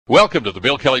Welcome to the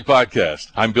Bill Kelly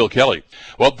Podcast. I'm Bill Kelly.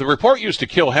 Well, the report used to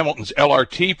kill Hamilton's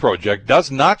LRT project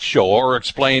does not show or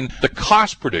explain the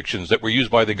cost predictions that were used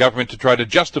by the government to try to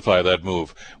justify that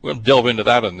move. We'll delve into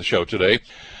that on the show today.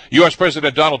 U.S.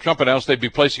 President Donald Trump announced they'd be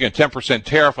placing a 10%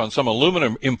 tariff on some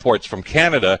aluminum imports from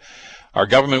Canada. Our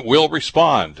government will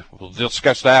respond. We'll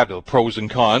discuss that, the pros and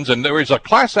cons. And there is a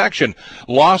class action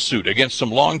lawsuit against some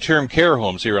long-term care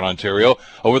homes here in Ontario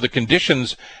over the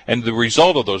conditions and the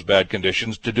result of those bad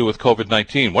conditions to do with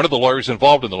COVID-19. One of the lawyers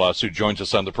involved in the lawsuit joins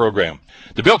us on the program.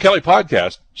 The Bill Kelly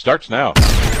Podcast starts now.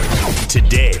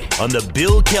 Today on the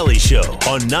Bill Kelly Show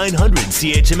on 900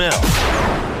 CHML.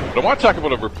 I want to talk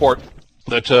about a report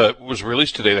that was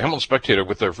released today. The Hamilton Spectator,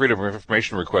 with their Freedom of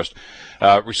Information request,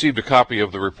 received a copy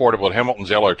of the report about Hamilton's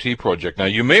LRT project. Now,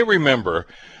 you may remember,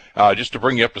 just to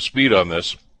bring you up to speed on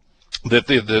this, that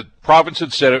the province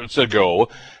had said it would go,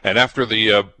 and after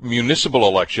the municipal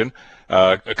election,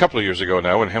 a couple of years ago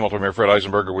now, when Hamilton Mayor Fred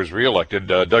Eisenberger was reelected,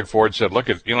 Doug Ford said, look,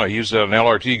 he's an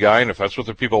LRT guy, and if that's what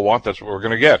the people want, that's what we're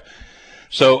going to get.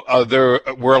 So there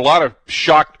were a lot of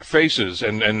shocked faces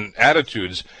and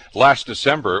attitudes last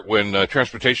December when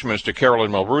Transportation Minister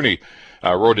Caroline Mulroney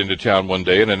rode into town one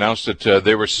day and announced that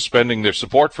they were suspending their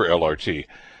support for LRT.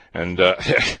 And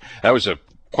that was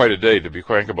quite a day, to be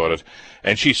frank about it.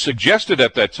 And she suggested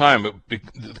at that time the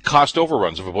cost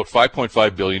overruns of about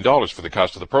 $5.5 billion for the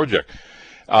cost of the project,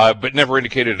 but never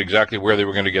indicated exactly where they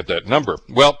were going to get that number.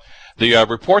 Well, the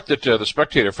report that the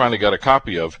Spectator finally got a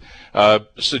copy of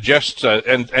suggests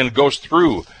and goes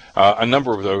through a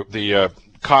number of the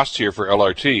costs here for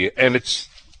LRT, and it's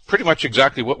pretty much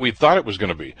exactly what we thought it was going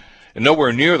to be, and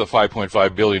nowhere near the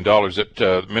 $5.5 billion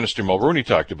that Minister Mulroney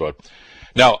talked about.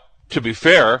 Now, to be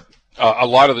fair, a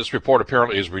lot of this report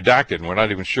apparently is redacted, and we're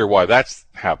not even sure why that's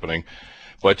happening.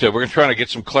 But we're trying to get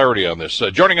some clarity on this.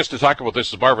 Joining us to talk about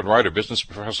this is Marvin Ryder, business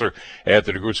professor at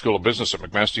the DeGroote School of Business at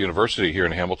McMaster University here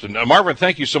in Hamilton. Marvin,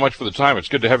 thank you so much for the time. It's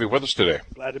good to have you with us today.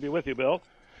 Glad to be with you, Bill.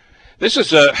 This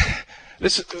is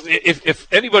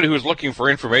if anybody who's looking for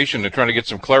information and trying to get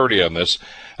some clarity on this,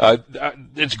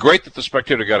 it's great that the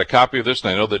Spectator got a copy of this,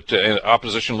 and I know that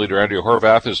opposition leader Andrea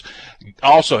Horwath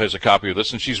also has a copy of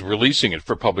this, and she's releasing it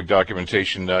for public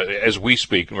documentation as we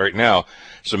speak right now.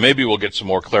 So maybe we'll get some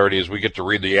more clarity as we get to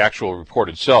read the actual report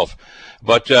itself.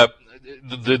 But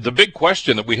the big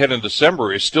question that we had in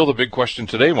December is still the big question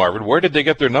today, Marvin. Where did they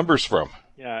get their numbers from?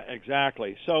 Yeah,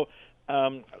 exactly. So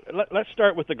let's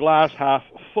start with the glass half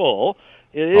full.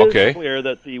 It is clear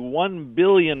that the $1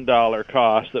 billion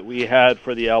cost that we had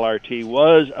for the LRT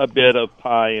was a bit of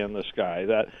pie in the sky.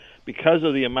 That because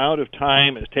of the amount of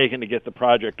time it's taken to get the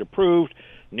project approved,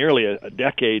 nearly a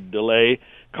decade delay,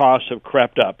 costs have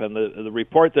crept up. And the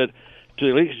report that, to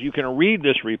at least you can read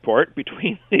this report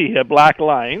between the black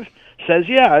lines, says,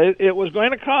 yeah, it was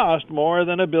going to cost more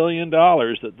than $1 billion,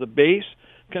 that the base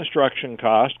construction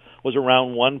cost was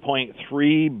around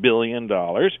 $1.3 billion.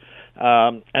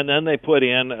 And then they put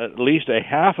in at least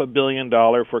 $500 million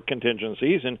for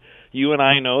contingencies. And you and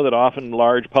I know that often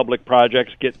large public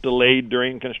projects get delayed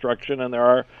during construction and there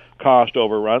are cost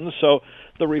overruns. So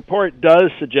the report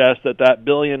does suggest that that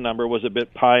billion number was a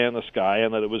bit pie in the sky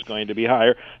and that it was going to be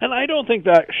higher. And I don't think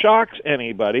that shocks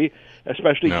anybody,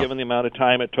 especially given the amount of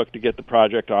time it took to get the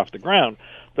project off the ground.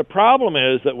 The problem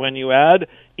is that when you add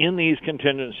in these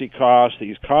contingency costs,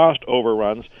 these cost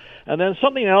overruns, and then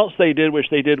something else they did, which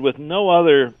they did with no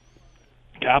other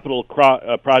capital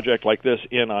project like this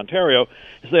in Ontario,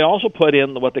 is they also put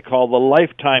in what they call the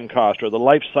lifetime cost or the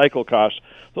life cycle costs.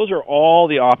 Those are all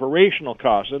the operational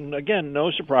costs. And again,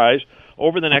 no surprise,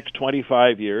 over the next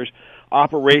 25 years,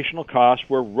 operational costs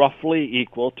were roughly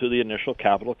equal to the initial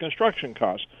capital construction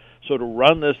costs. So to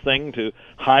run this thing, to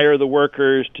hire the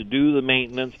workers, to do the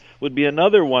maintenance, would be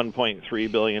another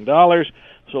 $1.3 billion.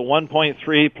 So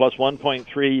 1.3 plus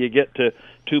 1.3, you get to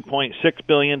 $2.6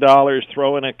 billion.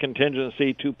 Throw in a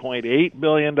contingency, $2.8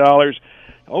 billion.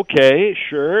 Okay,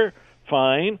 sure,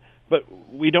 fine. But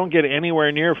we don't get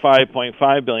anywhere near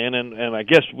 $5.5 billion, and I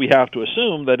guess we have to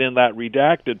assume that in that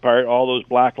redacted part, all those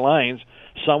black lines,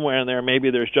 somewhere in there,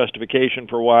 maybe there's justification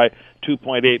for why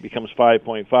 2.8 becomes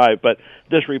 5.5, but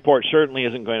this report certainly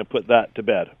isn't going to put that to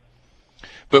bed.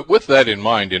 But with that in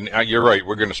mind, and you're right,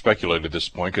 we're going to speculate at this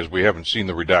point because we haven't seen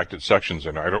the redacted sections,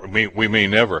 and we may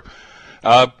never.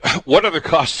 What other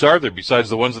costs are there besides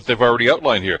the ones that they've already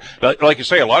outlined here? Like you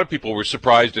say, a lot of people were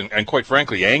surprised and quite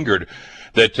frankly angered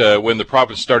that when the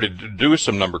province started to do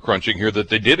some number crunching here, that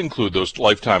they did include those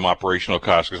lifetime operational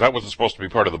costs, because that wasn't supposed to be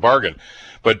part of the bargain.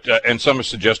 But and some are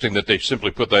suggesting that they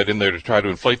simply put that in there to try to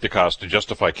inflate the cost to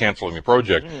justify canceling the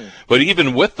project. But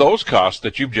even with those costs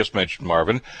that you've just mentioned,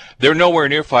 Marvin, they're nowhere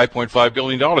near $5.5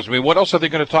 billion. I mean, what else are they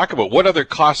going to talk about? What other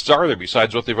costs are there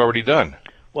besides what they've already done?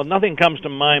 Well, nothing comes to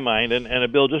my mind.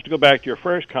 And Bill, just to go back to your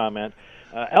first comment,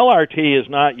 LRT is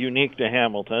not unique to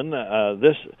Hamilton.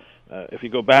 If you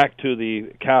go back to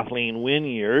the Kathleen Wynne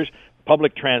years,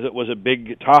 public transit was a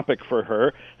big topic for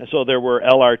her, and so there were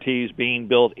LRTs being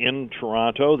built in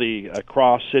Toronto. The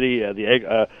cross-city,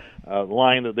 the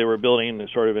line that they were building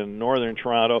sort of in northern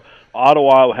Toronto.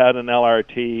 Ottawa had an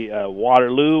LRT.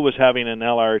 Waterloo was having an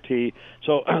LRT.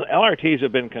 So LRTs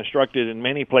have been constructed in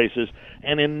many places,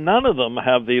 and in none of them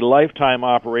have the lifetime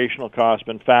operational costs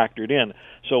been factored in.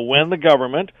 So when the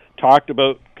government talked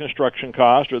about construction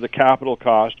cost or the capital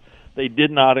cost, they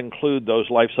did not include those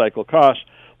life cycle costs.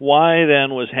 Why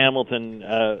then was Hamilton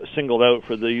singled out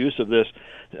for the use of this?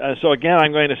 So again,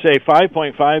 I'm going to say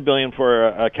 $5.5 billion for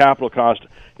a capital cost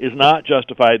is not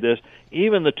justified. This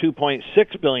even the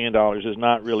 $2.6 billion is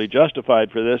not really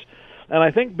justified for this. And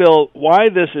I think, Bill, why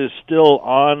this is still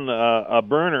on a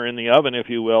burner in the oven, if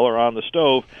you will, or on the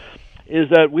stove, is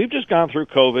that we've just gone through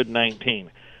COVID-19.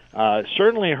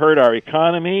 Certainly hurt our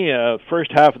economy.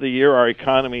 First half of the year, our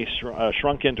economy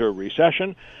shrunk into a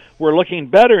recession. We're looking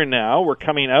better now. We're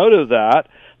coming out of that.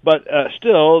 But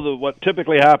still, what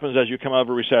typically happens as you come out of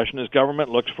a recession is government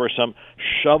looks for some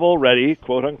shovel-ready,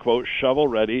 quote-unquote,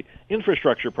 shovel-ready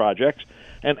infrastructure projects.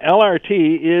 And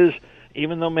LRT is,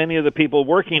 even though many of the people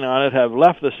working on it have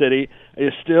left the city,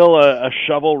 is still a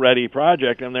shovel-ready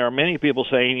project. And there are many people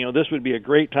saying, you know, this would be a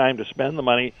great time to spend the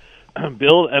money,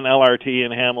 build an LRT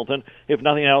in Hamilton, if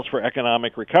nothing else for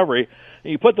economic recovery.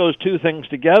 And you put those two things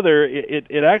together,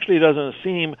 it actually doesn't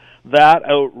seem that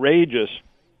outrageous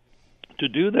to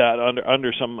do that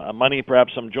under some money,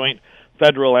 perhaps some joint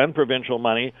federal and provincial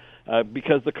money,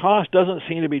 because the cost doesn't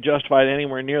seem to be justified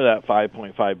anywhere near that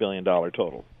 $5.5 billion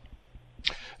total.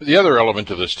 The other element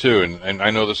to this, too, and I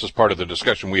know this is part of the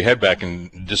discussion we had back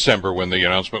in December when the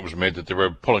announcement was made that they were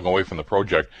pulling away from the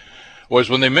project, was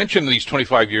when they mentioned these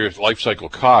 25 years life cycle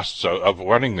costs of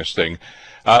running this thing,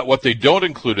 what they don't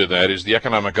include in that is the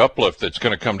economic uplift that's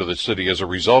going to come to the city as a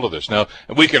result of this. Now,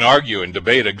 we can argue and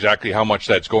debate exactly how much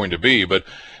that's going to be, but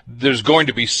there's going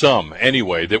to be some,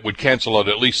 anyway, that would cancel out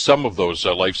at least some of those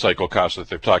life cycle costs that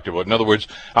they've talked about. In other words,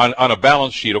 on a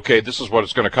balance sheet, okay, this is what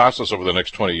it's going to cost us over the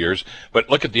next 20 years, but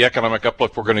look at the economic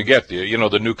uplift we're going to get,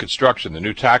 the new construction, the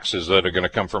new taxes that are going to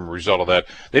come from a result of that.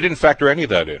 They didn't factor any of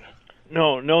that in.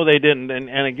 No, they didn't.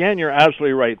 And again, you're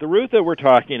absolutely right. The route that we're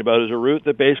talking about is a route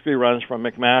that basically runs from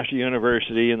McMaster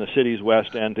University in the city's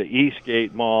west end to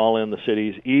Eastgate Mall in the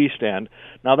city's east end.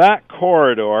 Now, that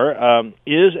corridor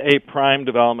is a prime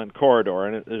development corridor,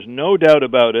 and there's no doubt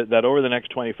about it that over the next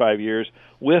 25 years,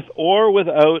 with or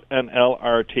without an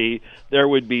LRT, there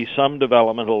would be some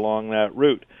development along that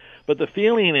route. But the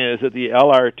feeling is that the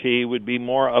LRT would be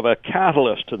more of a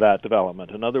catalyst to that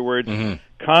development. In other words,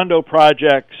 condo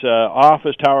projects,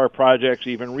 office tower projects,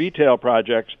 even retail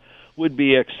projects would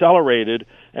be accelerated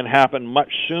and happen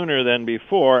much sooner than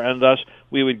before, and thus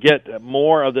we would get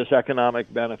more of this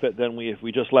economic benefit than if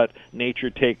we just let nature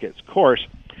take its course.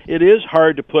 It is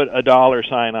hard to put a dollar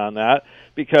sign on that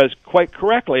because, quite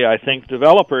correctly, I think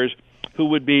developers who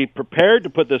would be prepared to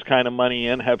put this kind of money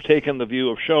in have taken the view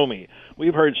of show me.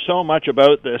 We've heard so much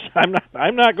about this.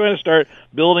 I'm not going to start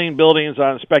building buildings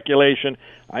on speculation.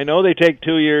 I know they take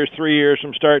 2 years, 3 years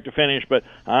from start to finish, but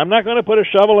I'm not going to put a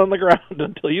shovel in the ground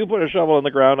until you put a shovel in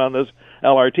the ground on this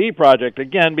LRT project,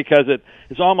 again, because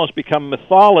it's almost become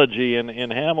mythology in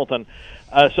Hamilton.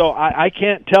 So I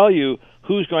can't tell you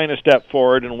who's going to step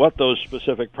forward and what those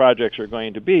specific projects are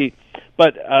going to be,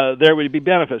 but there would be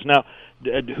benefits. Now,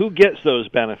 who gets those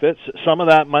benefits? Some of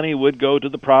that money would go to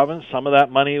the province. Some of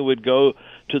that money would go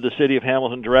to the city of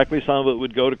Hamilton directly. Some of it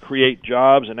would go to create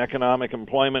jobs and economic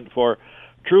employment for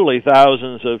truly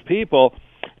thousands of people.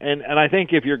 And I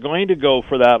think if you're going to go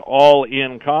for that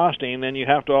all-in costing, then you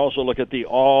have to also look at the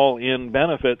all-in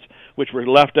benefits, which were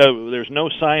left out. There's no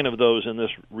sign of those in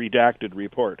this redacted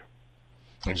report.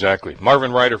 Exactly.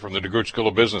 Marvin Ryder from the DeGroote School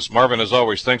of Business. Marvin, as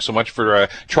always, thanks so much for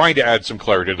trying to add some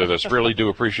clarity to this. Really do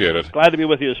appreciate it. Glad to be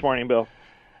with you this morning, Bill.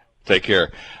 Take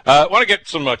care. I want to get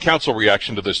some council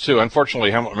reaction to this, too.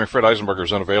 Unfortunately, Mayor Fred Eisenberger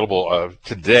is unavailable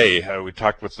today. We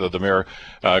talked with the mayor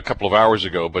a couple of hours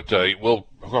ago, but we'll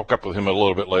hook up with him a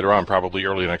little bit later on, probably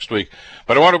early next week.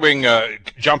 But I want to bring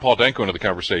John-Paul Danko into the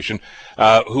conversation,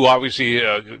 who obviously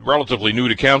relatively new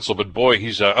to council, but boy,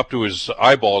 he's up to his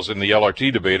eyeballs in the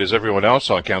LRT debate, as everyone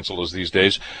else on council is these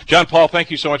days. John-Paul,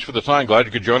 thank you so much for the time. Glad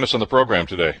you could join us on the program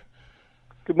today.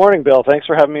 Good morning, Bill. Thanks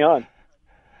for having me on.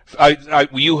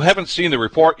 You haven't seen the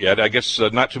report yet. I guess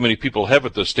not too many people have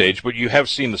at this stage, but you have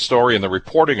seen the story and the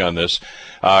reporting on this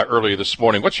earlier this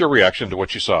morning. What's your reaction to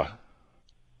what you saw?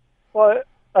 Well,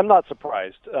 I'm not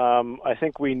surprised. I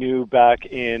think we knew back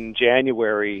in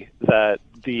January that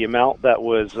the amount that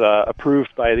was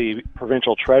approved by the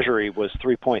provincial treasury was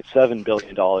 $3.7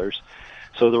 billion.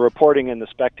 So the reporting in the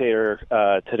Spectator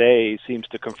today seems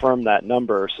to confirm that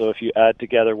number. So if you add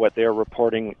together what their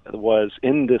reporting was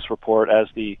in this report as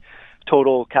the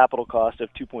total capital cost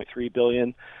of $2.3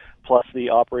 billion plus the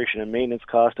operation and maintenance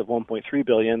cost of $1.3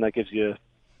 billion, that gives you,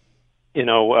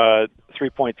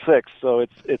 3.6. So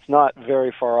it's not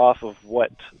very far off of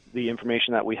what the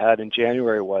information that we had in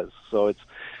January was. So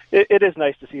it is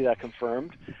nice to see that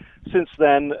confirmed. Since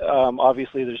then,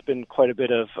 obviously, there's been quite a bit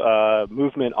of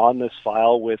movement on this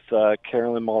file with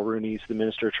Carolyn Mulrooney's, the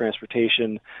Minister of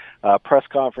Transportation, press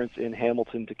conference in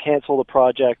Hamilton to cancel the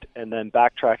project, and then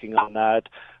backtracking on that,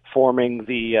 forming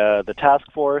the task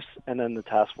force, and then the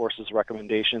task force's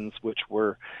recommendations, which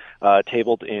were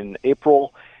tabled in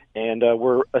April. And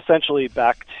we're essentially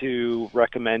back to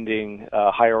recommending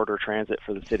higher order transit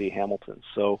for the city of Hamilton.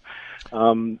 So,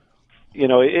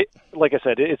 like I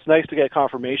said, it's nice to get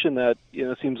confirmation that,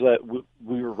 it seems that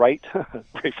we were right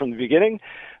right from the beginning.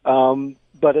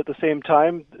 But at the same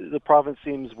time, the province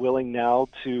seems willing now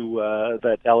to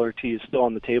that LRT is still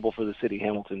on the table for the city of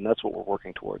Hamilton. That's what we're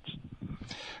working towards.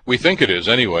 We think it is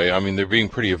anyway. I mean, they're being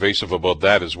pretty evasive about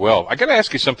that as well. I got to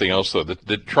ask you something else, though,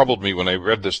 that troubled me when I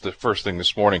read this the first thing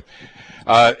this morning.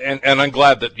 And I'm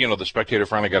glad that, the Spectator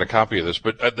finally got a copy of this.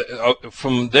 But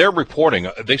from their reporting,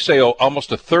 they say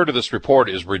almost a third of this report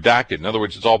is redacted. In other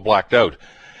words, it's all blacked out.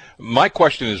 My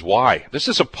question is why? This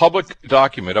is a public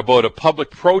document about a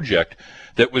public project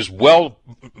that was well,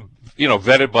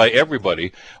 vetted by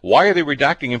everybody. Why are they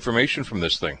redacting information from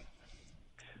this thing?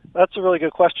 That's a really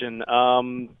good question.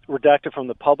 Redacted from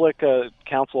the public,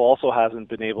 council also hasn't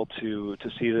been able to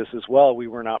see this as well. We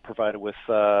were not provided with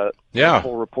the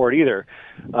full report either.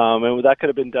 And that could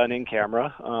have been done in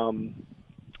camera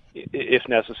if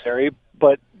necessary.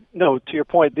 But no, to your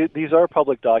point, these are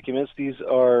public documents. These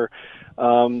are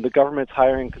the government's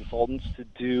hiring consultants to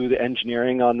do the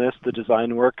engineering on this, the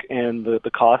design work, and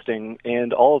the costing,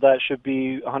 and all of that should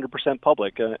be 100%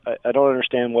 public. I don't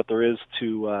understand what there is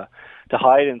to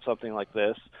hide in something like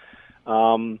this.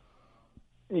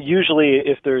 Usually,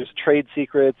 if there's trade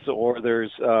secrets or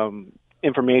there's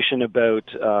information about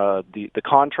the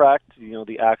contract,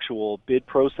 the actual bid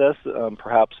process,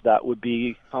 perhaps that would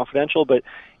be confidential. But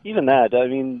even that, I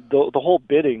mean, the whole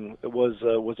bidding was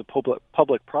a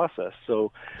public process.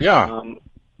 So yeah.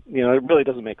 It really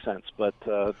doesn't make sense. But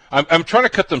I'm trying to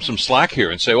cut them some slack here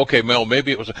and say, okay, Mel,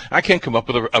 maybe it was. I can't come up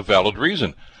with a valid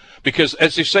reason. Because,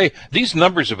 as you say, these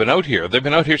numbers have been out here. They've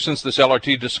been out here since this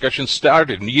LRT discussion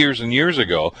started years and years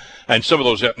ago. And some of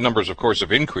those numbers, of course,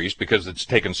 have increased because it's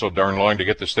taken so darn long to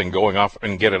get this thing going off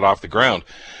and get it off the ground.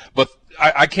 But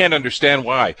I can't understand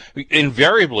why.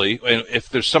 Invariably, if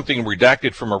there's something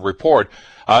redacted from a report,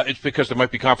 it's because there might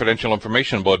be confidential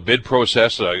information about bid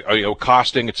process,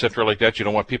 costing, et cetera, like that. You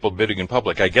don't want people bidding in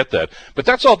public. I get that. But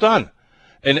that's all done.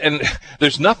 And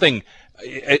there's nothing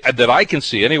that I can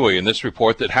see anyway in this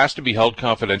report that has to be held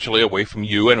confidentially away from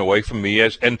you and away from me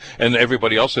and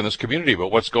everybody else in this community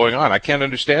about what's going on. I can't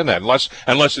understand that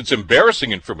unless it's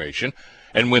embarrassing information.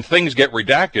 And when things get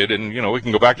redacted, and we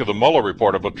can go back to the Mueller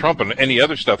report about Trump and any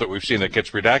other stuff that we've seen that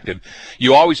gets redacted,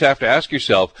 you always have to ask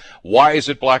yourself, why is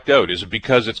it blacked out? Is it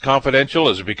because it's confidential?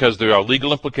 Is it because there are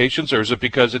legal implications, or is it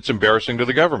because it's embarrassing to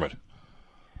the government?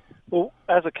 Well,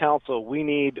 as a council, we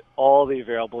need all the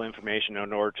available information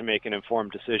in order to make an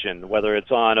informed decision, whether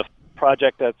it's on a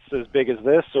project that's as big as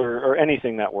this or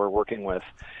anything that we're working with.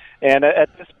 And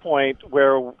at this point,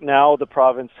 where now the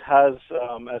province has,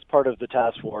 as part of the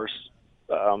task force,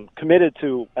 committed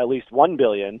to at least $1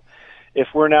 billion, if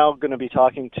we're now going to be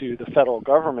talking to the federal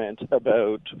government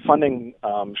about funding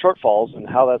shortfalls and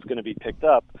how that's going to be picked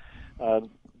up,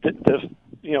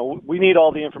 we need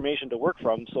all the information to work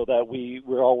from so that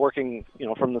we're all working,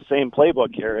 from the same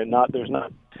playbook here, and there's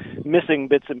not missing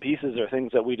bits and pieces or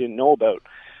things that we didn't know about.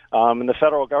 And the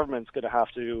federal government's going to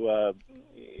have to,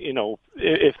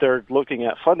 if they're looking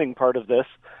at funding part of this,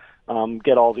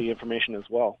 get all the information as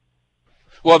well.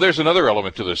 Well, there's another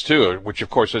element to this, too, which, of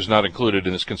course, is not included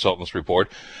in this consultant's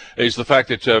report, is the fact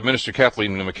that Minister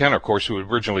Kathleen McKenna, of course, who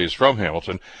originally is from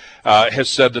Hamilton, has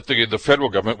said that the federal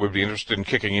government would be interested in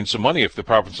kicking in some money if the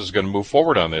province is going to move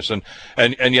forward on this. And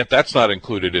yet that's not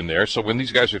included in there. So when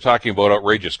these guys are talking about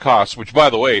outrageous costs, which, by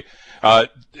the way,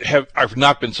 have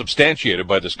not been substantiated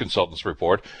by this consultant's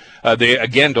report, they,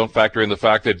 again, don't factor in the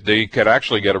fact that they could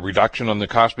actually get a reduction on the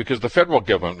cost because the federal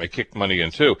government may kick money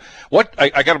in, too.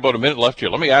 I got about a minute left here.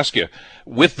 Let me ask you,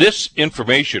 with this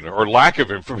information, or lack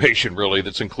of information, really,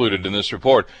 that's included in this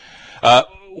report,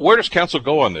 where does council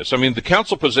go on this? I mean, the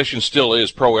council position still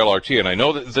is pro-LRT, and I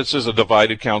know that this is a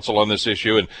divided council on this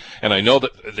issue, and I know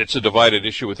that it's a divided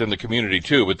issue within the community,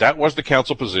 too, but that was the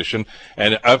council position,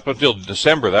 and up until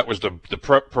December, that was the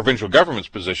provincial government's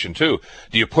position, too.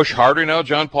 Do you push harder now,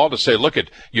 John-Paul, to say, look,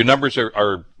 your numbers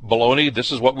are baloney,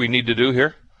 this is what we need to do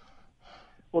here?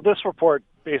 Well, this report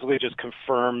basically just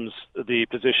confirms the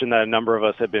position that a number of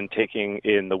us have been taking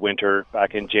in the winter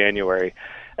back in January.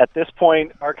 At this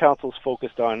point, our council is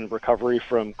focused on recovery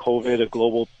from COVID, a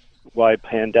global-wide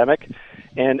pandemic,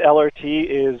 and LRT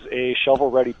is a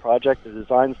shovel-ready project. The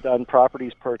design's done,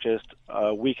 property's purchased.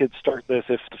 We could start this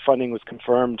if the funding was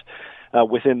confirmed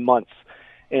within months.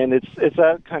 And it's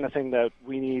that kind of thing that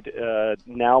we need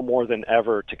now more than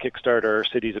ever to kickstart our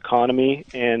city's economy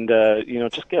and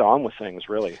just get on with things,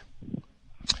 really.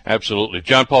 Absolutely.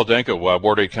 John-Paul Danko,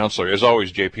 Ward 8 Councillor. As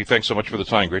always, JP, thanks so much for the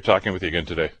time. Great talking with you again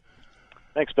today.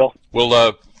 Thanks, Bill.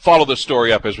 We'll follow this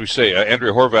story up, as we say.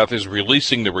 Andrea Horwath is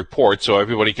releasing the report, so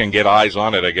everybody can get eyes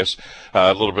on it, I guess,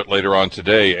 a little bit later on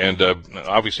today. And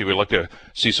obviously, we'd like to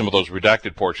see some of those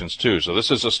redacted portions, too. So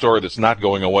this is a story that's not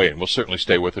going away, and we'll certainly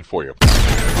stay with it for you.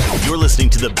 You're listening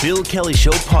to the Bill Kelly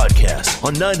Show podcast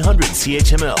on 900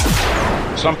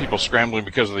 CHML. Some people scrambling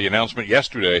because of the announcement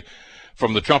yesterday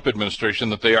from the Trump administration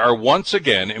that they are once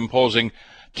again imposing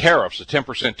tariffs, a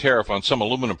 10% tariff on some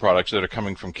aluminum products that are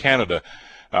coming from Canada.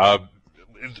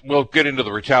 We'll get into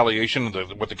the retaliation,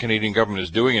 what the Canadian government is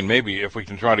doing, and maybe if we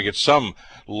can try to get some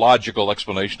logical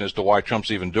explanation as to why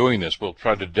Trump's even doing this, we'll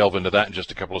try to delve into that in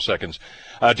just a couple of seconds.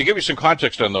 To give you some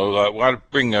context on, though, I want to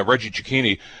bring Reggie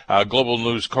Cicchini, Global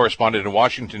News correspondent in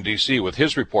Washington, D.C., with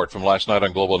his report from last night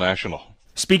on Global National.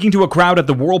 Speaking to a crowd at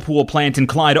the Whirlpool plant in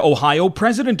Clyde, Ohio,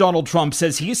 President Donald Trump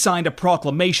says he has signed a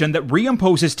proclamation that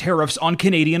reimposes tariffs on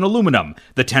Canadian aluminum.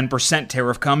 The 10%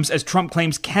 tariff comes as Trump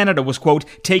claims Canada was, quote,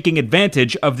 taking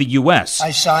advantage of the U.S.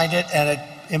 I signed it, and it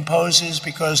imposes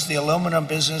because the aluminum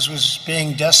business was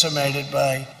being decimated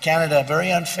by Canada.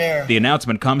 Very unfair. The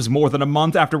announcement comes more than a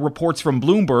month after reports from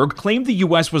Bloomberg claimed the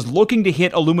U.S. was looking to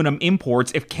hit aluminum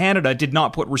imports if Canada did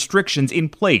not put restrictions in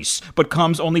place, but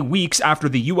comes only weeks after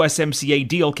the USMCA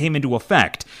deal came into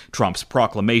effect. Trump's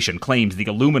proclamation claims the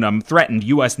aluminum threatened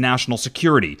U.S. national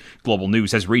security. Global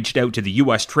News has reached out to the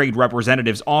U.S. Trade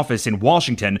Representative's office in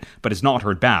Washington, but has not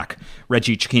heard back.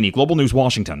 Reggie Cicchini, Global News,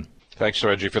 Washington. Thanks,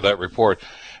 Reggie, for that report.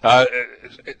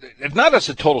 Not as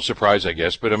a total surprise, I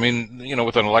guess, but I mean,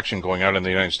 with an election going on in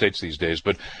the United States these days,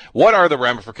 but what are the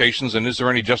ramifications and is there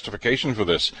any justification for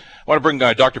this? I want to bring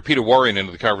Dr. Peter Warrian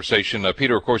into the conversation.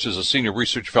 Peter, of course, is a senior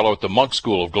research fellow at the Munk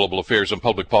School of Global Affairs and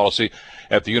Public Policy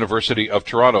at the University of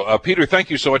Toronto. Peter, thank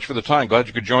you so much for the time. Glad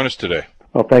you could join us today.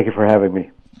 Well, thank you for having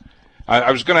me.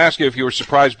 I was going to ask you if you were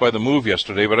surprised by the move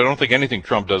yesterday, but I don't think anything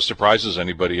Trump does surprises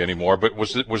anybody anymore. But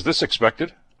was this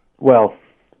expected? Well,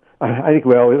 I think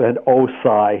we always had, oh,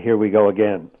 sigh, here we go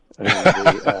again.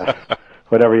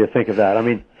 Whatever you think of that. I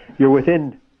mean, you're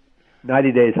within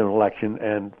 90 days of an election,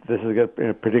 and this is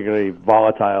a particularly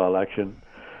volatile election.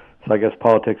 So I guess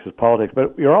politics is politics.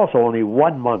 But you're also only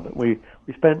 1 month. We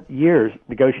spent years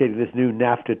negotiating this new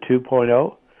NAFTA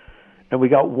 2.0, and we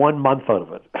got 1 month out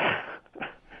of it,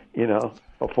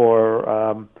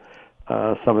 before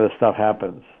some of this stuff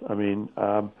happens. I mean,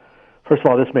 first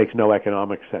of all, this makes no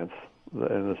economic sense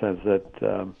in the sense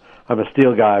that I'm a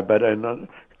steel guy, but in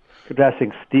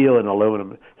addressing steel and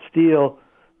aluminum, steel,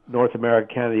 North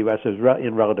America, Canada, U.S. is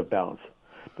in relative balance.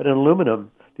 But in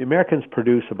aluminum, the Americans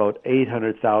produce about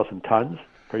 800,000 tons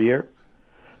per year.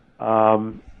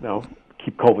 Now,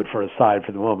 keep COVID for a side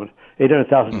for the moment,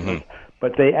 800,000 tons.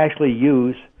 But they actually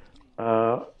use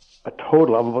a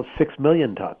total of about 6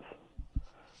 million tons.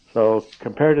 So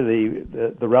compared to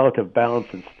the relative balance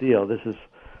in steel, this is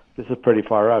pretty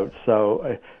far out.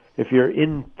 So if you're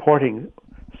importing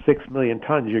 6 million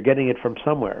tons, you're getting it from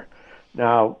somewhere.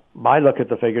 Now, my look at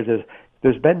the figures is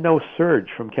there's been no surge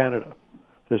from Canada.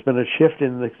 There's been a shift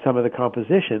in some of the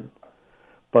composition,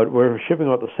 but we're shipping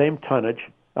about the same tonnage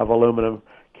of aluminum,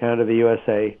 Canada, the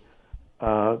USA,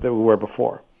 that we were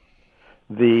before.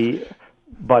 The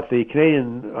But the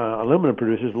Canadian aluminum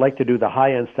producers like to do the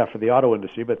high-end stuff for the auto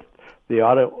industry, but the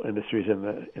auto industry is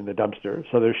in the dumpster,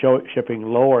 so they're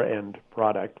shipping lower-end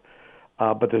product.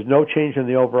 But there's no change in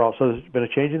the overall. So there's been a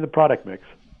change in the product mix,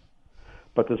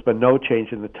 but there's been no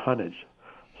change in the tonnage.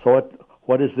 So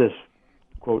what is this,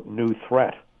 quote, new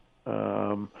threat?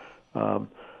 The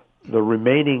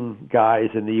remaining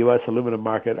guys in the U.S. aluminum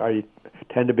market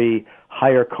tend to be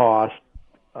higher cost,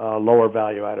 lower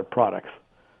value-added products,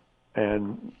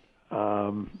 and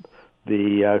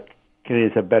the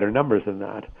Canadians have better numbers than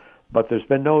that. But there's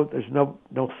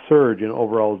no surge in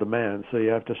overall demand. So you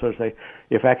have to sort of say,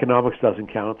 if economics doesn't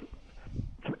count,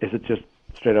 is it just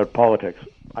straight out politics?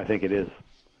 I think it is.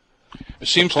 It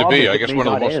seems to be. I guess one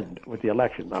of the most end with the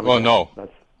election.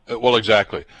 Well,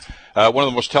 exactly. One of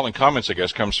the most telling comments, I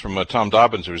guess, comes from Tom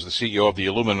Dobbins, who is the CEO of the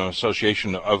Aluminum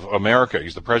Association of America.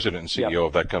 He's the president and CEO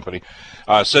of that company.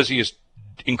 Says he is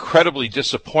incredibly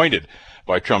disappointed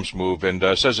by Trump's move and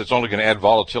says it's only going to add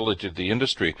volatility to the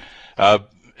industry.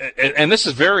 And this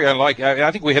is very unlike. I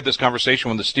think we had this conversation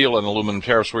when the steel and aluminum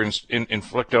tariffs were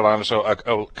inflicted on us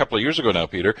a couple of years ago now,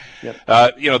 Peter. Yep.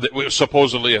 That was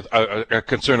supposedly a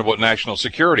concern about national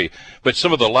security, but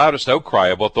some of the loudest outcry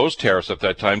about those tariffs at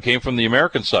that time came from the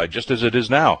American side, just as it is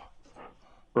now.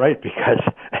 Right, because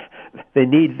they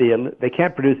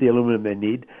can't produce the aluminum they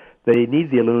need. They need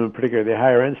the aluminum, particularly the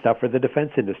higher end stuff, for the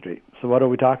defense industry. So what are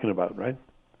we talking about, right?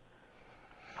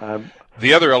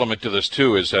 The other element to this,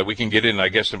 too, is we can get in, I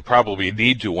guess, and probably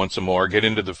need to once more, get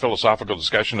into the philosophical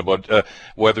discussion about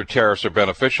whether tariffs are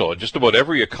beneficial. Just about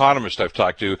every economist I've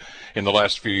talked to in the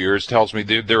last few years tells me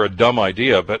they're a dumb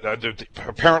idea, but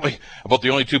apparently about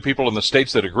the only two people in the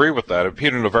States that agree with that,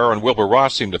 Peter Navarro and Wilbur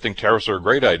Ross, seem to think tariffs are a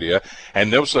great idea,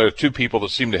 and those are two people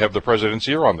that seem to have the president's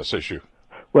ear on this issue.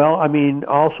 Well, I mean,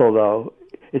 also, though,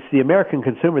 it's the American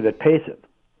consumer that pays it.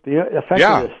 The effect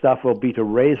of this stuff will be to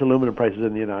raise aluminum prices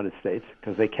in the United States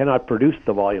because they cannot produce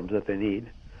the volumes that they need,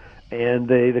 and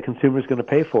the consumer is going to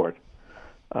pay for it.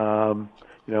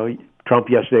 Trump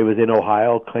yesterday was in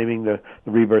Ohio claiming the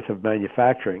rebirth of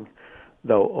manufacturing,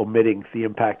 though omitting the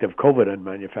impact of COVID on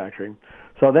manufacturing.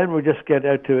 So then we just get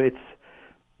out to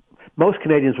most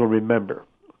Canadians will remember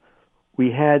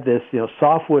we had this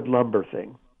softwood lumber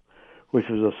thing, which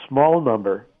was a small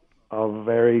number of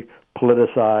very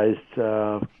politicized,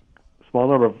 small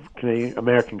number of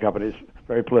American companies,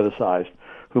 very politicized,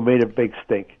 who made a big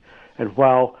stink. And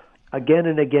while again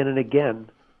and again and again,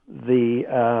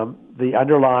 the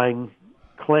underlying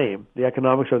claim, the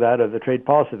economics of that, or the trade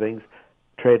policy things,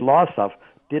 trade law stuff,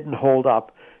 didn't hold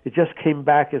up. It just came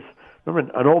back as,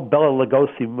 remember an old Bela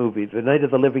Lugosi movie, The Night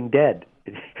of the Living Dead.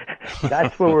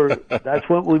 That's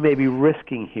what we may be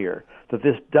risking here, that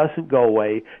this doesn't go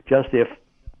away just if,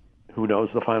 who knows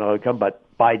the final outcome, but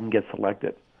Biden gets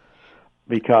elected.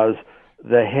 Because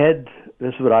the head,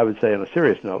 this is what I would say on a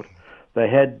serious note, the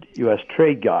head U.S.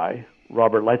 trade guy,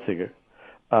 Robert Lighthizer,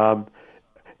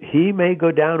 he may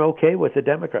go down okay with the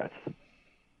Democrats.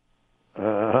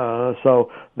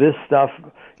 So this stuff,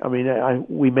 I mean,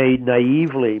 we may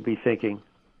naively be thinking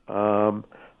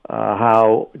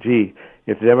how,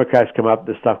 if the Democrats come up,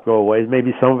 this stuff go away.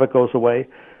 Maybe some of it goes away,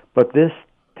 but this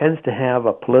tends to have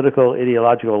a political,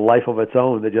 ideological life of its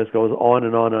own that just goes on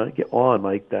and on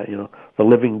like that, the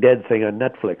Living Dead thing on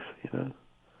Netflix,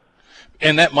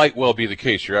 And that might well be the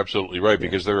case. You're absolutely right,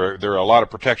 because there are a lot of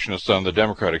protectionists on the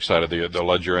Democratic side of the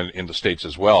ledger in the States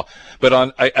as well.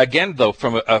 But again, though,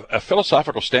 from a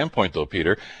philosophical standpoint, though,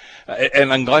 Peter,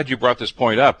 and I'm glad you brought this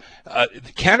point up,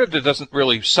 Canada doesn't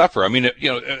really suffer. I mean,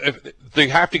 they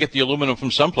have to get the aluminum from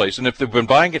someplace, and if they've been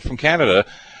buying it from Canada,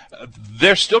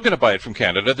 they're still going to buy it from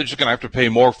Canada. They're just going to have to pay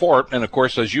more for it. And, of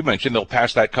course, as you mentioned, they'll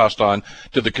pass that cost on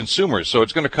to the consumers. So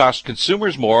it's going to cost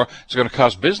consumers more. It's going to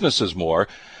cost businesses more.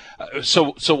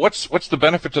 So what's the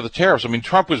benefit to the tariffs? I mean,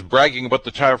 Trump was bragging about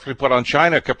the tariff we put on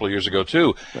China a couple of years ago,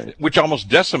 too, right, which almost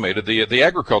decimated the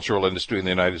agricultural industry in the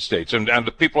United States. And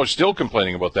the people are still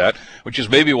complaining about that, which is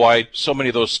maybe why so many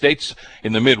of those states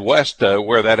in the Midwest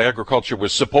where that agriculture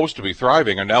was supposed to be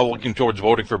thriving are now looking towards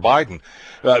voting for Biden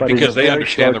because they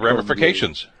understand the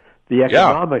ramifications. The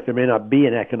economic, there may not be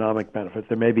an economic benefit.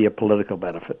 There may be a political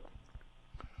benefit.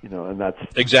 And that's...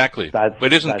 Exactly.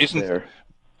 But isn't there.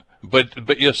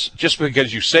 But yes, just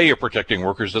because you say you're protecting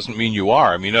workers doesn't mean you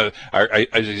are. I mean,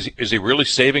 is he really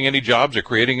saving any jobs or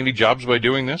creating any jobs by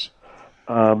doing this?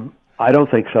 I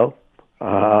don't think so.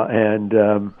 And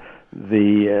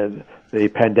the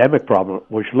pandemic problem,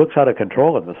 which looks out of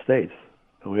control in the States,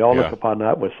 and we all look upon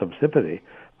that with some sympathy,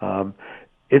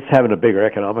 it's having a bigger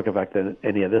economic effect than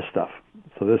any of this stuff.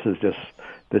 So this is just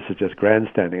this is just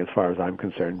grandstanding as far as I'm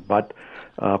concerned. But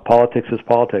politics is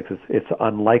politics. It's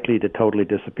unlikely to totally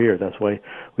disappear. That's why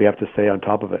we have to stay on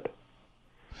top of it.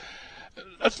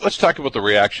 Let's talk about the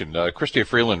reaction. Chrystia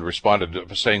Freeland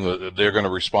responded saying that they're going to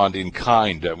respond in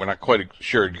kind. We're not quite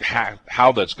sure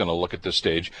how that's going to look at this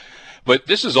stage. But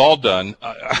this is all done,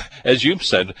 as you've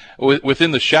said,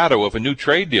 within the shadow of a new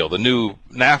trade deal, the new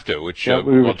NAFTA, which,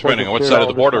 depending on what side of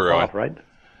the border you're on. Right?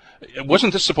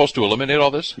 Wasn't this supposed to eliminate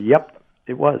all this? Yep,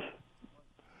 it was.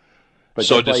 But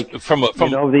so just like, from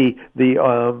the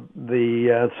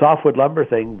softwood lumber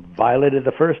thing violated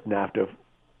the first NAFTA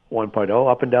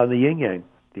 1.0 up and down the yin-yang.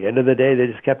 At the end of the day, they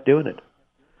just kept doing it.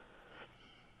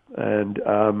 And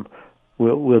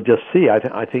we'll just see.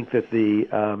 I think that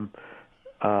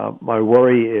my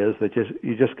worry is that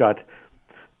you just got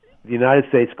the United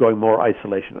States going more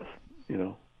isolationist.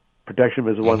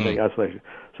 Protectionism is one thing, isolation.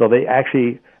 So they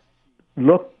actually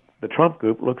the Trump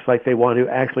group looks like they want to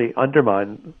actually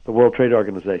undermine the World Trade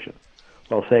Organization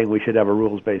while saying we should have a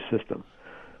rules-based system.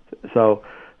 So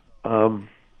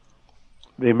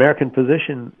the American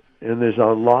position, and there's a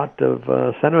lot of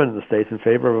sentiment in the States in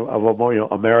favor of a more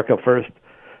America first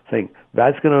thing.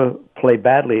 That's going to play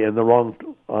badly in the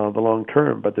long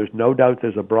term, but there's no doubt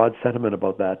there's a broad sentiment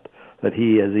about that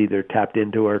he has either tapped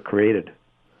into or created.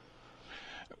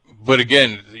 But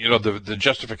again, the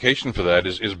justification for that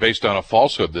is based on a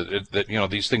falsehood that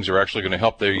these things are actually going to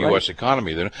help their U.S.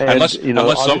 economy. Unless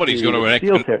somebody's going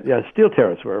to steel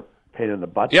tariffs were a pain in the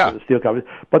butt for the steel companies,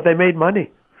 but they made money.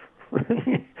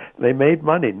 They made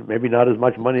money, maybe not as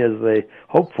much money as they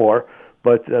hoped for,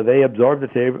 but they absorbed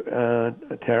the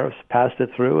tariffs, passed it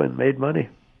through, and made money.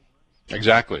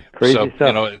 Exactly. Crazy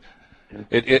stuff.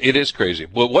 It is crazy.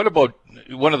 Well, what about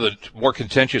one of the more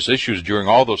contentious issues during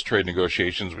all those trade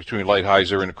negotiations between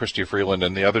Lighthizer and Chrystia Freeland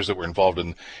and the others that were involved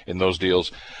in those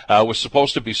deals was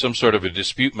supposed to be some sort of a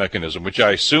dispute mechanism, which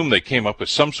I assume they came up with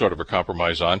some sort of a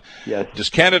compromise on. Yes. Does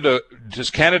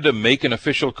Canada make an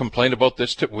official complaint about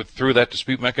this through that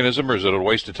dispute mechanism, or is it a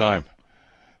waste of time?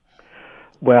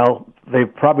 Well, they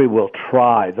probably will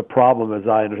try. The problem is,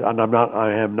 I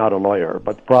am not a lawyer,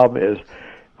 but the problem is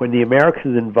when the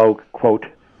Americans invoke, quote,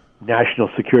 national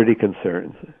security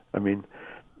concerns, I mean,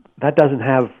 that doesn't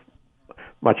have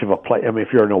much of a play. I mean,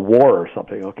 if you're in a war or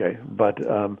something, okay, but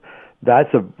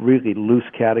that's a really loose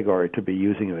category to be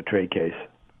using in a trade case.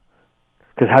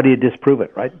 Because how do you disprove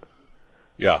it, right?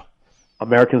 Yeah.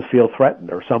 Americans feel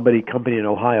threatened, or company in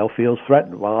Ohio feels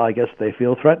threatened. Well, I guess they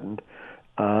feel threatened.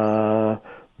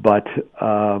 But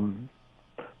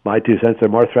my 2 cents, they're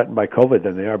more threatened by COVID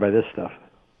than they are by this stuff.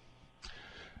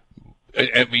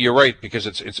 And you're right, because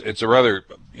it's a rather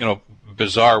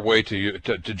bizarre way to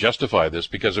justify this.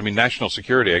 Because I mean, national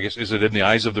security, I guess, is it in the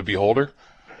eyes of the beholder?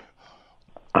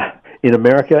 In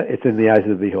America, it's in the eyes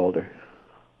of the beholder.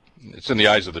 It's in the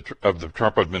eyes of the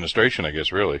Trump administration, I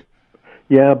guess, really.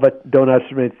 Yeah, but don't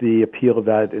estimate the appeal of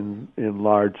that in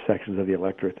large sections of the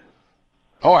electorate.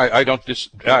 Oh, I don't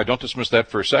dismiss that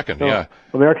for a second. No, yeah,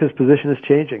 America's position is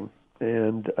changing,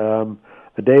 and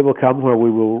a day will come where we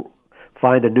will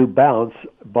find a new balance,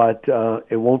 but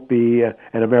it won't be,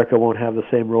 and America won't have the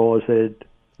same role as it did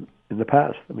in the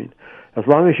past. I mean, as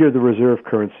long as you're the reserve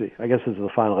currency, I guess this is the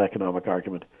final economic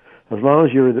argument. As long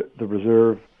as you're the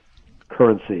reserve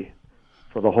currency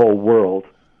for the whole world,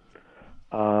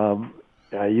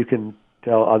 you can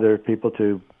tell other people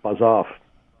to buzz off.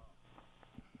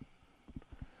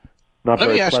 Not Let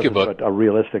very me ask pleasant, you about, but a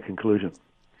realistic conclusion.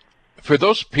 For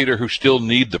those, Peter, who still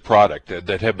need the product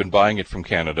that have been buying it from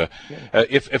Canada,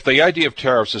 if the idea of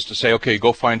tariffs is to say, okay,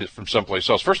 go find it from someplace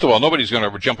else, first of all, nobody's going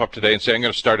to jump up today and say, I'm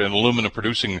going to start an aluminum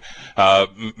producing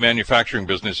manufacturing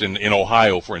business in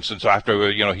Ohio, for instance,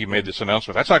 after he made this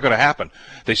announcement. That's not going to happen.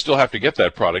 They still have to get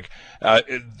that product.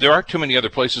 There aren't too many other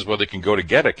places where they can go to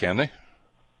get it, can they?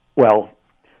 Well,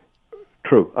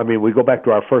 true. I mean, we go back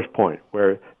to our first point,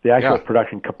 where the actual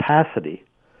production capacity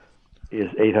is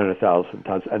 800,000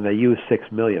 tons, and they use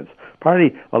 6 million. Part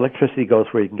of the electricity goes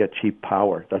where you can get cheap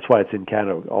power. That's why it's in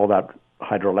Canada, all that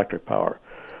hydroelectric power.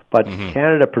 But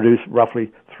Canada produced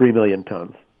roughly 3 million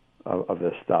tons of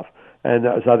this stuff. And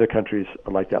there's other countries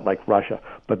like that, like Russia.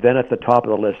 But then at the top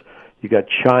of the list, you got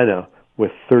China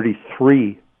with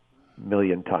 33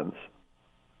 million tons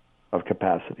of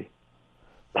capacity.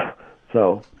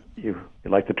 So you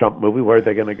like the Trump movie, where are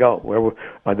they going to go?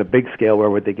 On the big scale, where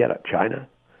would they get it? China?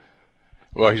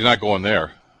 Well, he's not going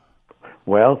there.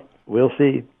 Well, we'll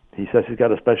see. He says he's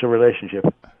got a special relationship.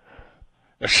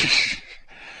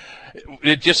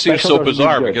 It just seems so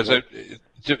bizarre because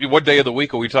what day of the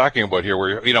week are we talking about here?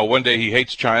 Where, one day he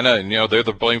hates China, and they're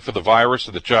the blame for the virus,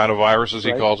 or the China virus as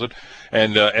he calls it,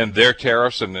 and their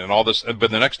tariffs and all this.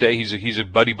 But the next day he's a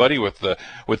buddy with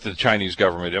the Chinese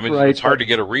government. I mean, it's hard to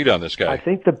get a read on this guy. I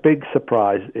think the big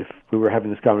surprise, if we were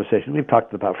having this conversation we've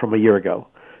talked about from a year ago,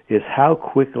 is how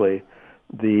quickly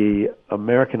the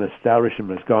American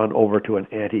establishment has gone over to an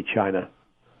anti-China.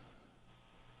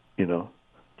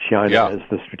 China as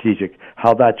the strategic,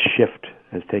 how that shift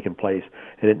has taken place,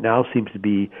 and it now seems to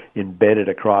be embedded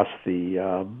across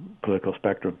the political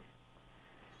spectrum.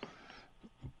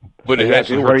 But it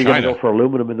has where are you going to go for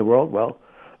aluminum in the world? Well,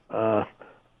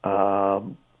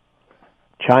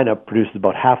 China produces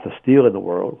about half the steel in the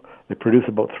world. They produce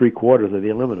about 3/4 of the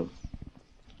aluminum.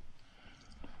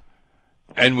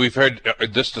 And we've heard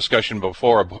this discussion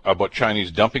before about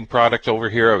Chinese dumping product over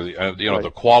here,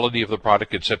 the quality of the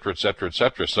product, et cetera, et cetera, et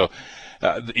cetera. So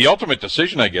the ultimate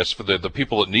decision, I guess, for the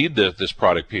people that need this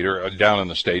product, Peter, down in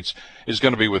the States, is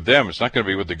going to be with them. It's not going to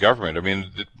be with the government. I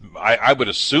mean, I would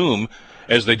assume,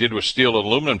 as they did with steel and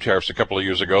aluminum tariffs a couple of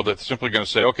years ago, that they're simply going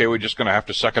to say, okay, we're just going to have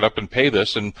to suck it up and pay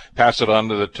this and pass it on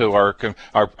to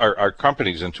our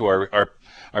companies and to our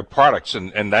products,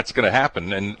 and that's going to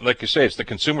happen. And like you say, it's the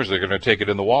consumers that are going to take it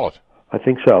in the wallet. I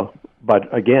think so. But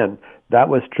again, that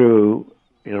was true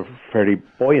in a fairly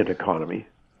buoyant economy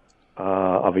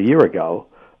of a year ago.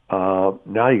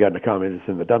 Now you got an economy that's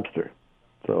in the dumpster.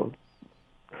 So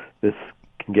this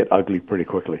can get ugly pretty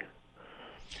quickly.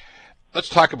 Let's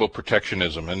talk about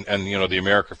protectionism and the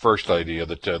America First idea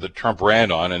that Trump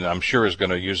ran on, and I'm sure is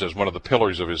going to use as one of the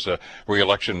pillars of his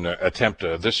re-election attempt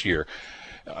this year.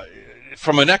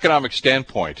 From an economic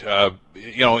standpoint, in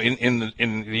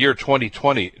the year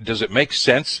 2020, does it make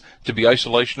sense to be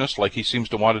isolationist like he seems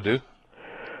to want to do?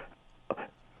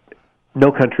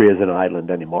 No country is an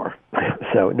island anymore,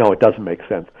 so no, it doesn't make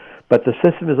sense. But the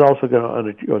system is also going to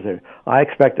undergo. I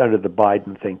expect under the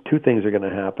Biden thing, two things are going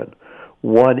to happen.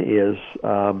 One is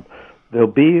there'll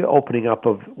be opening up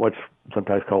of what's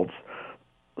sometimes called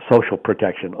social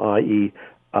protection, i.e.,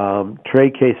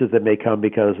 trade cases that may come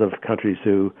because of countries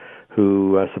who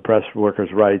suppress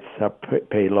workers' rights,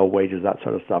 pay low wages, that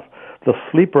sort of stuff. The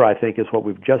sleeper, I think, is what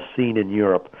we've just seen in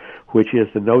Europe, which is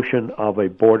the notion of a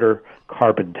border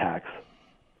carbon tax.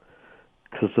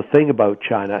 Because the thing about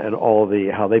China and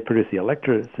how they produce the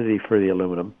electricity for the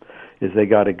aluminum is they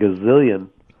got a gazillion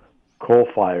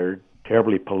coal-fired,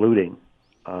 terribly polluting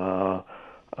plants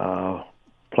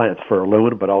for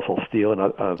aluminum, but also steel and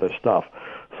other stuff.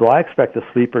 So I expect the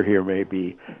sleeper here may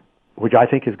be, which I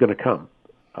think is going to come,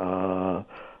 of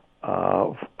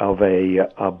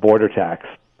a border tax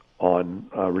on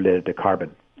related to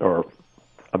carbon or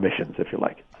emissions, if you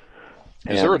like.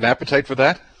 Is there an appetite for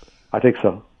that? I think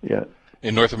so. Yeah.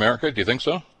 In North America, do you think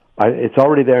so? It's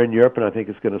already there in Europe, and I think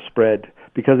it's going to spread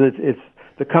because it's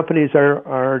the companies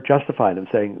are justified in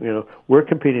saying, we're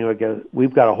competing against.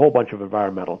 We've got a whole bunch of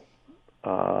environmental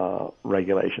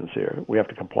regulations here we have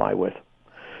to comply with,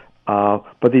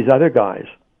 but these other guys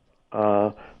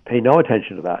pay no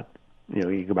attention to that.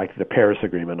 You go back to the Paris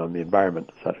Agreement on the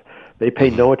environment, etc. They pay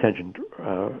no attention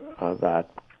to that.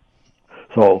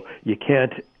 So you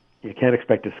can't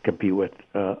expect us to compete with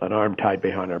an arm tied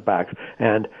behind our backs,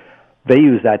 and they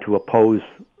use that to oppose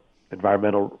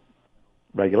environmental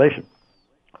regulation.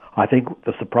 I think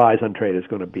the surprise on trade is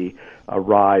going to be a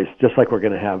rise, just like we're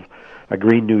going to have a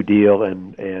Green New Deal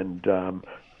and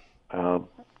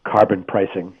carbon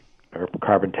pricing or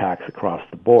carbon tax across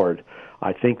the board.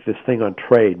 I think this thing on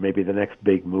trade may be the next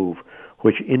big move,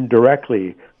 which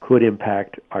indirectly could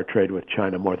impact our trade with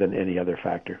China more than any other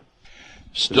factor.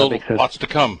 Still lots to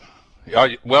come.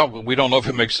 Well, we don't know if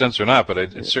it makes sense or not, but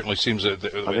it certainly seems that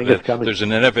there's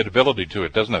an inevitability to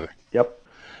it, doesn't it? Yep.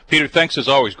 Peter, thanks as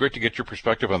always. Great to get your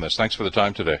perspective on this. Thanks for the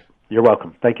time today. You're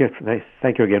welcome. Thank you.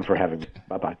 Thank you again for having me.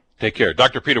 Bye-bye. Take care.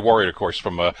 Dr. Peter Warrior, of course,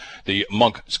 from the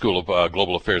Munk School of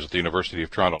Global Affairs at the University of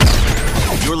Toronto.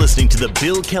 You're listening to the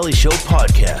Bill Kelly Show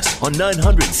podcast on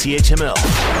 900 CHML.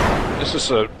 This is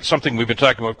something we've been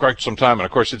talking about for quite some time, and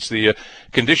of course it's the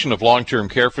condition of long-term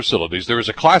care facilities. There is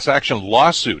a class action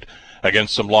lawsuit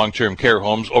against some long-term care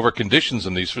homes over conditions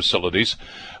in these facilities.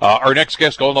 Our next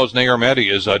guest, Golnaz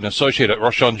Nayerahmedi, is an associate at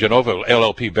Rochon Genova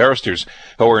LLP Barristers,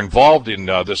 who are involved in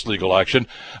this legal action.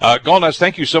 Golnaz,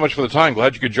 thank you so much for the time.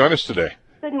 Glad you could join us today.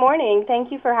 Good morning.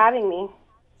 Thank you for having me.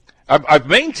 I've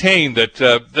maintained that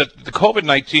that the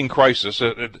COVID-19 crisis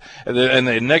and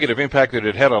the negative impact that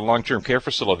it had on long-term care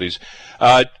facilities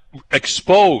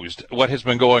exposed what has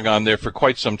been going on there for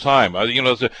quite some time.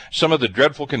 Some of the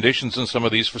dreadful conditions in some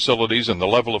of these facilities and the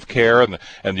level of care and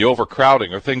the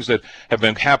overcrowding are things that have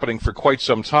been happening for quite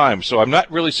some time. So I'm not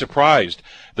really surprised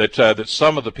that that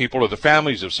some of the people or the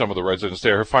families of some of the residents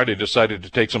there have finally decided to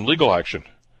take some legal action.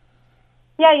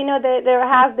 Yeah, there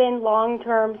have been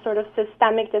long-term sort of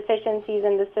systemic deficiencies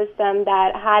in the system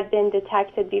that had been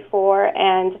detected before,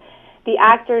 and the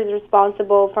actors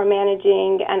responsible for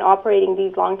managing and operating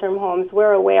these long-term homes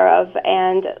we're aware of.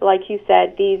 And like you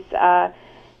said, these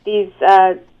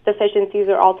deficiencies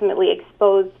are ultimately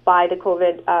exposed by the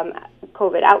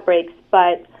COVID outbreaks,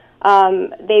 but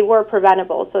they were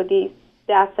preventable. So these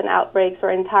deaths and outbreaks are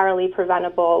entirely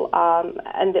preventable,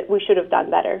 and that we should have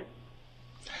done better.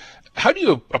 How do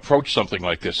you approach something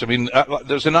like this? I mean,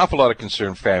 there's an awful lot of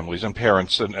concerned families and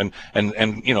parents and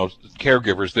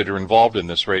caregivers that are involved in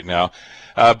this right now.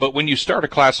 But when you start a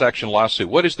class action lawsuit,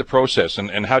 what is the process,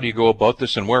 and how do you go about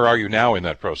this, and where are you now in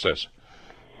that process?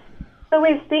 So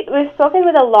we've spoken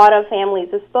with a lot of families.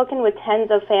 We've spoken with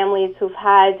tens of families who've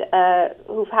had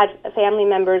family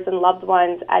members and loved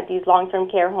ones at these long-term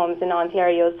care homes in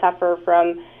Ontario suffer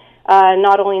from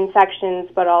not only infections,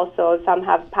 but also some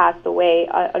have passed away,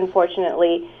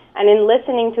 unfortunately. And in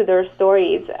listening to their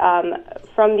stories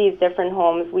from these different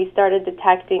homes, we started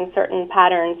detecting certain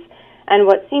patterns. And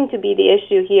what seemed to be the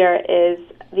issue here is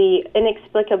the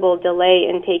inexplicable delay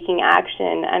in taking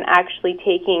action and actually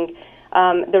taking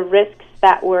the risks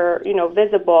that were,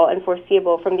 visible and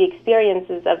foreseeable from the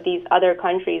experiences of these other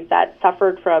countries that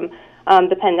suffered from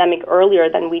the pandemic earlier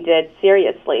than we did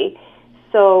seriously.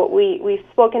 So we've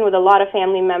spoken with a lot of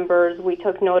family members. We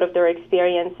took note of their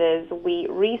experiences. We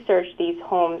researched these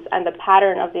homes and the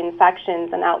pattern of the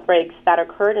infections and outbreaks that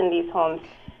occurred in these homes.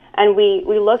 And we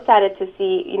looked at it to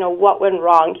see, what went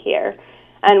wrong here.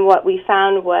 And what we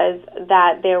found was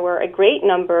that there were a great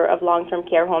number of long-term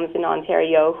care homes in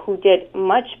Ontario who did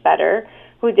much better,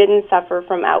 who didn't suffer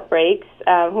from outbreaks,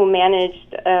 who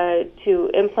managed to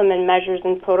implement measures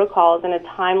and protocols in a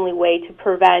timely way to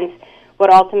prevent what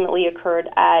ultimately occurred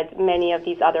at many of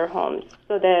these other homes.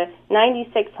 So the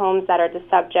 96 homes that are the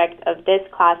subject of this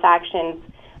class action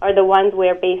are the ones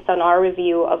where, based on our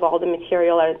review of all the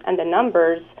material and the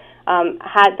numbers,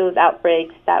 had those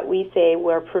outbreaks that we say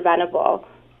were preventable.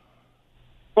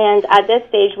 And at this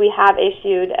stage, we have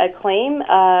issued a claim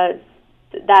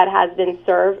that has been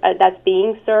served, that's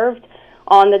being served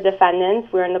on the defendants.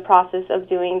 We're in the process of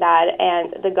doing that,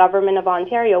 and the government of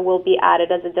Ontario will be added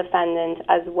as a defendant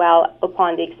as well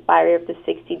upon the expiry of the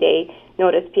 60-day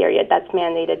notice period that's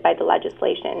mandated by the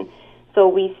legislation. So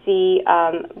we see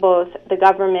both the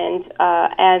government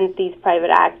and these private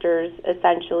actors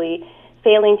essentially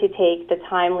failing to take the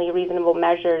timely, reasonable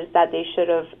measures that they should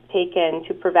have taken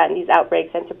to prevent these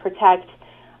outbreaks and to protect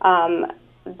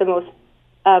the most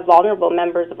vulnerable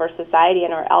members of our society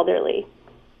and our elderly.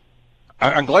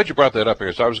 I'm glad you brought that up,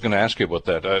 because I was going to ask you about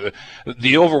that.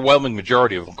 The overwhelming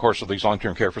majority, of course, of these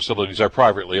long-term care facilities are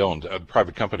privately owned,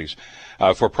 private companies,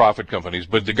 for-profit companies,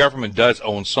 but the government does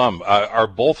own some. Are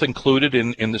both included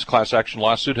in this class action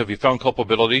lawsuit? Have you found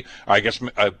culpability, I guess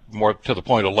more to the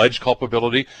point, alleged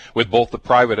culpability, with both the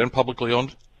private and publicly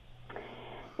owned?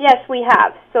 Yes, we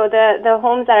have. So the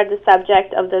homes that are the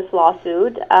subject of this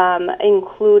lawsuit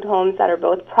include homes that are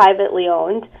both privately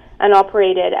owned and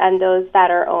operated, and those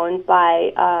that are owned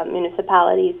by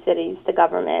municipalities, cities, the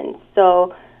government.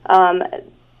 So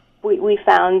we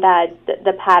found that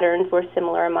the patterns were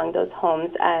similar among those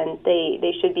homes, and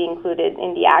they should be included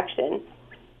in the action.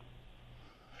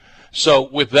 So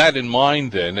with that in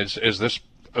mind, then, as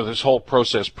this whole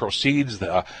process proceeds,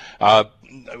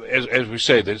 as we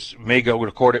say, this may go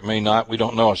to court, it may not. We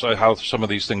don't know how some of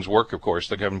these things work, of course.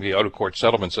 There can be out-of-court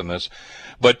settlements in this.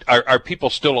 But are people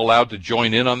still allowed to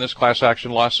join in on this class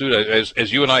action lawsuit?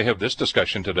 As you and I have this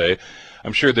discussion today,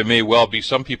 I'm sure there may well be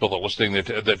some people that are listening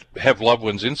that have loved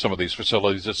ones in some of these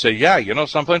facilities that say, yeah, you know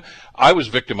something? I was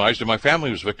victimized and my family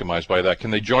was victimized by that.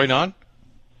 Can they join on?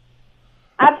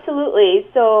 Absolutely.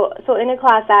 So in a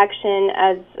class action,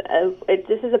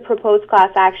 this is a proposed class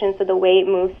action, so the way it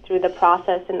moves through the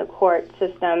process in the court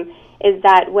system is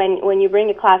that when you bring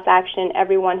a class action,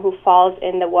 everyone who falls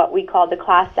in what we call the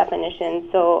class definition,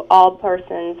 so all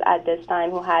persons at this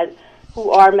time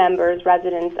who are members,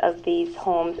 residents of these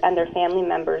homes, and their family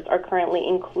members are currently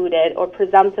included or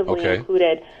presumptively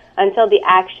included until the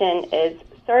action is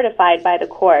certified by the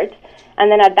court.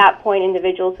 And then at that point,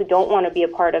 individuals who don't want to be a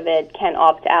part of it can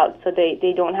opt out, so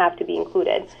they don't have to be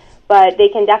included. But they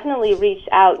can definitely reach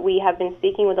out. We have been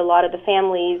speaking with a lot of the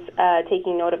families,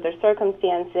 taking note of their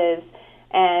circumstances,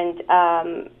 and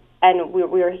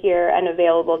we're here and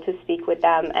available to speak with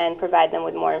them and provide them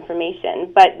with more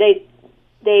information. But they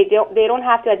don't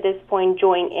have to at this point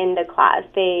join in the class.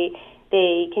 They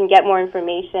can get more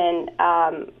information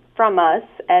from us,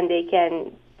 and they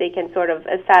can sort of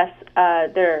assess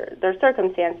their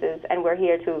circumstances, and we're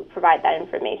here to provide that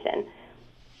information.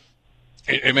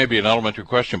 It may be an elementary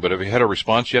question, but have you had a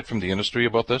response yet from the industry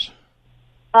about this?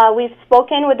 We've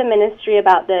spoken with the ministry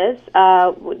about this.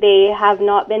 They have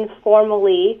not been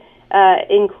formally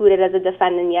included as a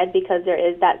defendant yet, because there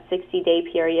is that 60-day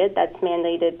period that's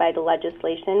mandated by the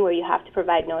legislation where you have to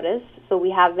provide notice. So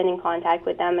we have been in contact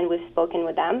with them, and we've spoken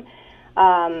with them,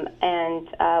 and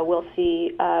we'll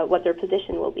see what their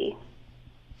position will be.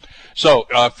 So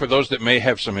for those that may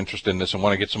have some interest in this and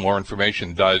want to get some more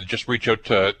information, just reach out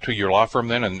to your law firm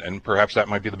then, and perhaps that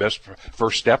might be the best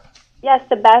first step? Yes,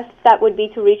 the best step would be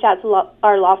to reach out to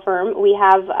our law firm. We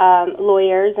have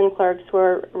lawyers and clerks who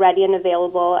are ready and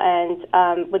available and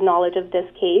with knowledge of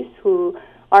this case, who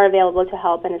are available to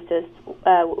help and assist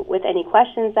with any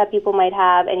questions that people might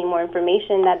have, any more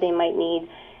information that they might need,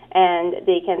 and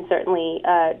they can certainly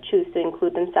choose to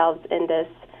include themselves in this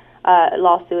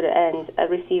lawsuit and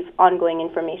receive ongoing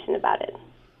information about it.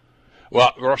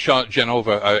 Well, Rochon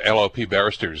Genova LLP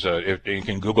Barristers, if you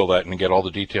can Google that and get all the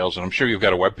details, and I'm sure you've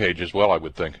got a webpage as well, I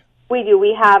would think. We do.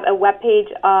 We have a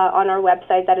webpage on our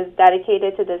website that is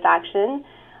dedicated to this action,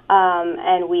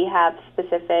 and we have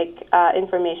specific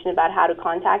information about how to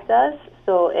contact us.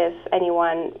 So if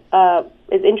anyone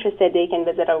is interested, they can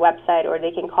visit our website, or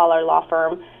they can call our law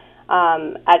firm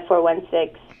at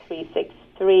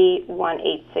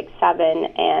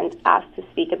 416-363-1867 and ask to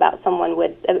speak about someone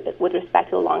with respect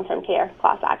to the long-term care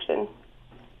class action.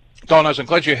 Golnaz, I'm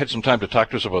glad you had some time to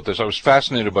talk to us about this. I was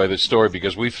fascinated by this story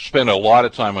because we've spent a lot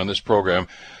of time on this program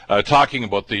talking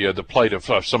about the plight of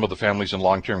some of the families in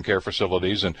long-term care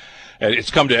facilities, and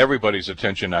it's come to everybody's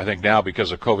attention, I think, now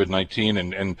because of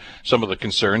COVID-19 and some of the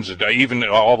concerns, even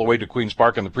all the way to Queen's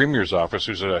Park and the Premier's office,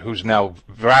 who's now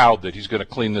vowed that he's going to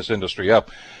clean this industry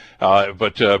up.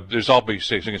 But there's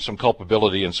obviously some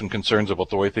culpability and some concerns about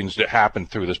the way things happened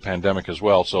through this pandemic as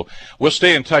well. So we'll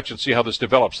stay in touch and see how this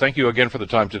develops. Thank you again for the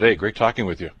time today. Great talking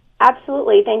with you.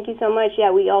 Absolutely. Thank you so much.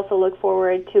 Yeah, we also look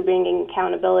forward to bringing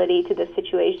accountability to this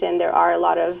situation. There are a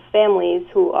lot of families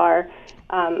who have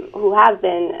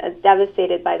been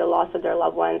devastated by the loss of their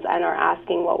loved ones and are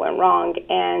asking what went wrong.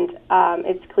 And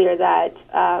it's clear that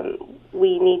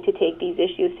we need to take these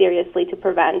issues seriously to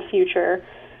prevent future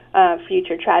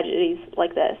tragedies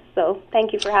like this. So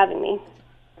thank you for having me.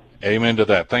 Amen to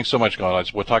that. Thanks so much,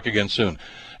 Golnaz. We'll talk again soon.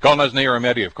 Golnaz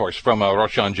Nayerahmedi, of course, from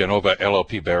Rochon Genova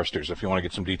LLP Barristers. If you want to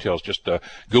get some details, just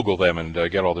Google them and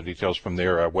get all the details from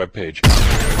their webpage.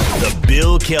 The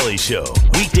Bill Kelly Show,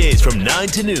 weekdays from 9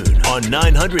 to noon on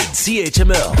 900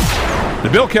 CHML. The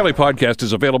Bill Kelly Podcast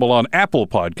is available on Apple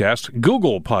Podcast,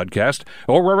 Google Podcast,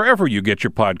 or wherever you get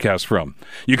your podcasts from.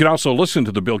 You can also listen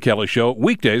to The Bill Kelly Show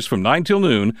weekdays from 9 till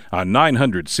noon on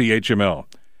 900 CHML.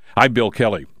 I'm Bill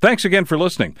Kelly. Thanks again for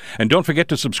listening. And don't forget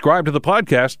to subscribe to the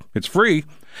podcast. It's free,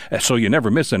 so you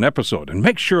never miss an episode. And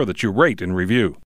make sure that you rate and review.